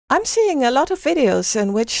I'm seeing a lot of videos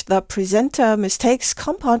in which the presenter mistakes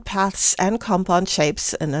compound paths and compound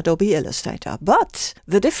shapes in Adobe Illustrator, but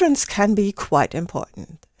the difference can be quite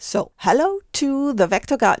important. So, hello to the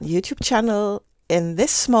Vector Garden YouTube channel. In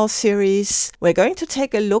this small series, we're going to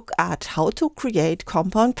take a look at how to create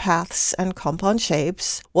compound paths and compound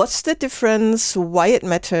shapes, what's the difference, why it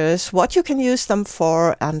matters, what you can use them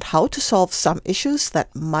for, and how to solve some issues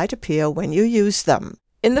that might appear when you use them.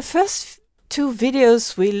 In the first two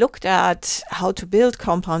videos, we looked at how to build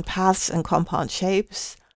compound paths and compound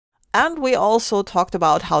shapes, and we also talked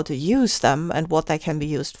about how to use them and what they can be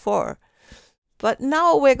used for. But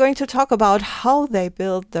now we're going to talk about how they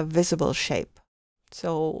build the visible shape.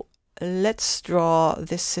 So let's draw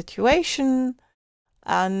this situation,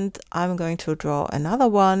 and I'm going to draw another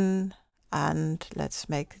one, and let's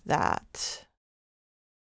make that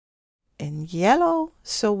in yellow.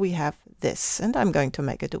 So we have this, and I'm going to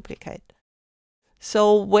make a duplicate.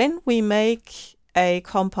 So when we make a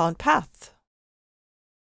compound path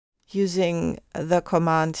using the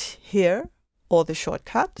command here, or the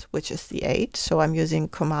shortcut, which is the 8, so I'm using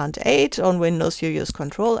Command 8, on Windows you use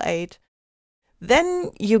Control 8,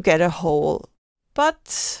 then you get a hole.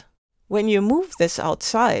 But when you move this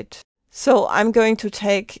outside, so I'm going to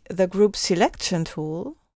take the group selection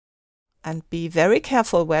tool and be very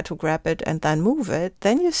careful where to grab it and then move it,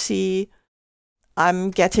 then you see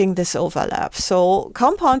I'm getting this overlap. So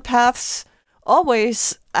compound paths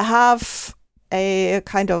always have a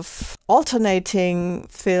kind of alternating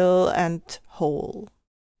fill and hole.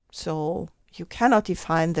 So you cannot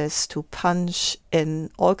define this to punch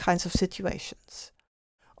in all kinds of situations.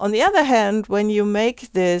 On the other hand, when you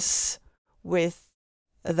make this with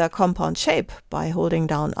the compound shape by holding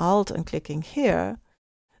down Alt and clicking here,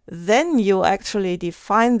 then you actually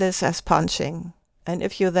define this as punching. And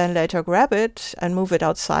if you then later grab it and move it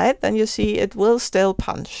outside, then you see it will still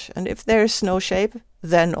punch. And if there's no shape,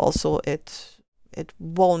 then also it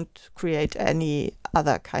won't create any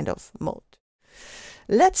other kind of mode.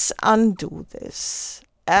 Let's undo this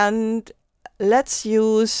and let's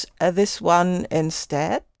use this one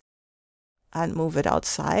instead and move it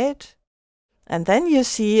outside. And then you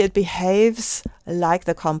see it behaves like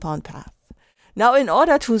the compound path. Now, in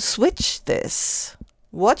order to switch this,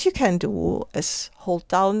 what you can do is hold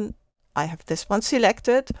down, I have this one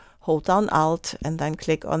selected, hold down Alt and then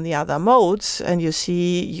click on the other modes, and you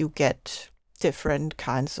see you get different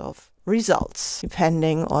kinds of results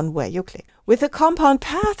depending on where you click. With the compound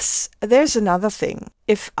paths, there's another thing.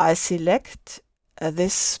 If I select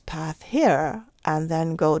this path here and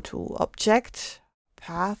then go to Object,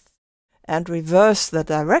 Path, and reverse the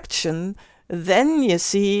direction, then you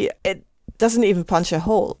see it doesn't even punch a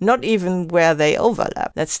hole, not even where they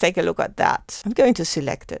overlap. Let's take a look at that. I'm going to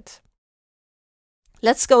select it.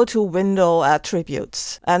 Let's go to Window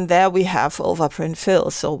Attributes, and there we have Overprint Fill.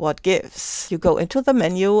 So what gives? You go into the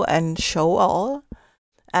menu and Show All,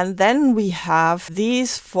 and then we have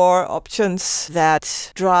these 4 options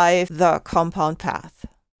that drive the compound path.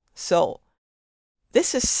 So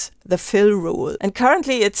this is the fill rule, and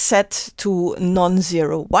currently it's set to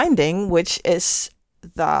non-zero winding, which is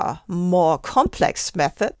the more complex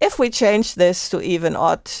method. If we change this to even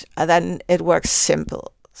odd, then it works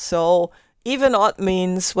simple. So even odd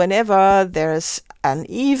means whenever there's an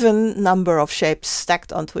even number of shapes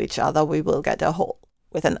stacked onto each other, we will get a hole.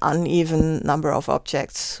 With an uneven number of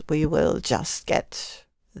objects, we will just get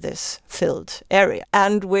this filled area.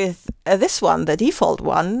 And with this one, the default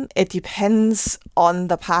one, it depends on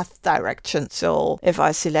the path direction. So if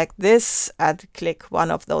I select this and click one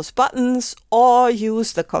of those buttons or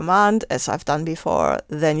use the command as I've done before,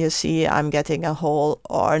 then you see I'm getting a hole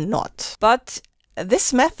or not. But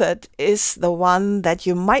this method is the one that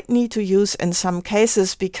you might need to use in some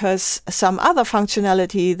cases because some other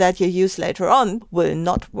functionality that you use later on will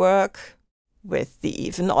not work with the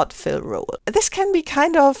even odd fill rule. This can be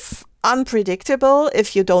kind of unpredictable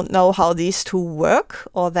if you don't know how these two work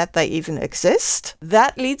or that they even exist.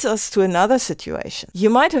 That leads us to another situation.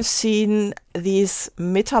 You might have seen these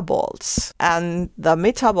metaballs, and the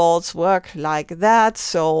metaballs work like that.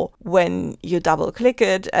 So when you double click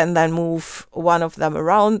it and then move one of them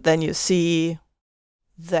around, then you see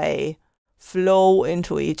they flow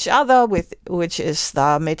into each other, which is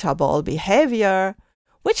the metaball behavior,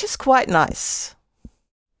 which is quite nice.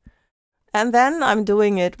 And then I'm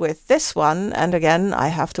doing it with this one, and again I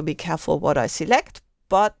have to be careful what I select,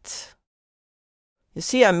 but you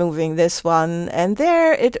see I'm moving this one and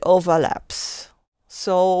there it overlaps.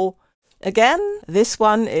 So again, this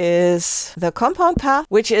one is the compound path,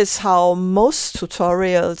 which is how most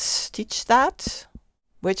tutorials teach that.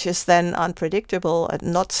 which is then unpredictable and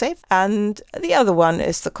not safe. And the other one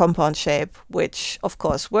is the compound shape, which of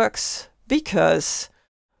course works because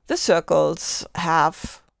the circles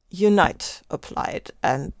have unite applied,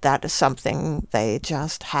 and that is something they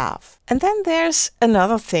just have. And then there's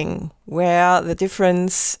another thing where the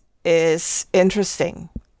difference is interesting,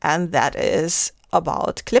 and that is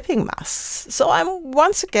about clipping masks. So I'm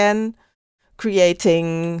once again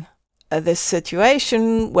creating this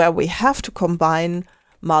situation where we have to combine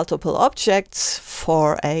multiple objects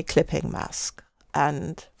for a clipping mask.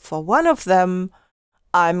 And for one of them,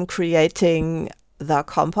 I'm creating the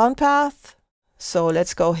compound path. So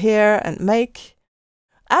let's go here and make.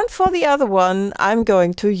 And for the other one, I'm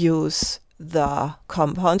going to use the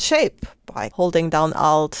compound shape by holding down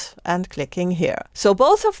Alt and clicking here. So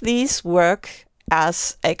both of these work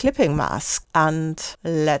as a clipping mask. And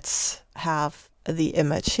let's have the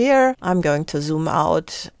image here. I'm going to zoom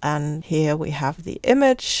out, and here we have the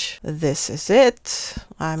image. This is it.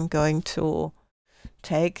 I'm going to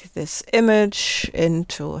take this image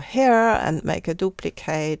into here and make a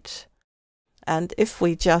duplicate. And if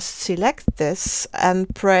we just select this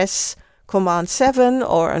and press Command 7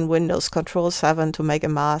 or in Windows Control 7 to make a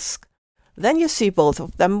mask, then you see both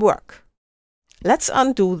of them work. Let's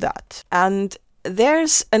undo that. And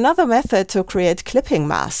there's another method to create clipping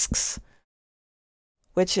masks,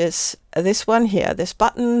 which is this one here, this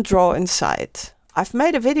button, Draw Inside. I've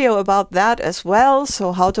made a video about that as well,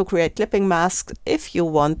 so how to create clipping masks. If you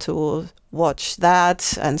want to watch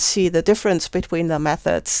that and see the difference between the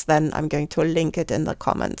methods, then I'm going to link it in the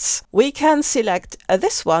comments. We can select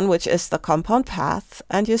this one, which is the compound path,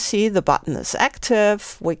 and you see the button is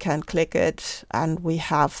active. We can click it and we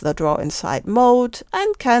have the Draw Inside mode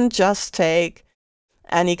and can just take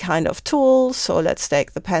any kind of tool. So let's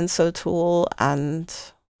take the pencil tool and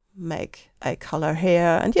make a color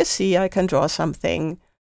here, and you see I can draw something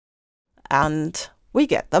and we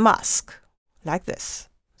get the mask like this.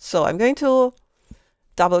 So I'm going to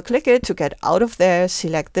double click it to get out of there,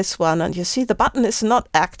 select this one, and you see the button is not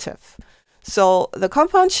active. So the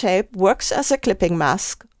compound shape works as a clipping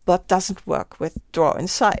mask but doesn't work with Draw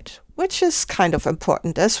Inside, which is kind of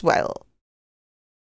important as well.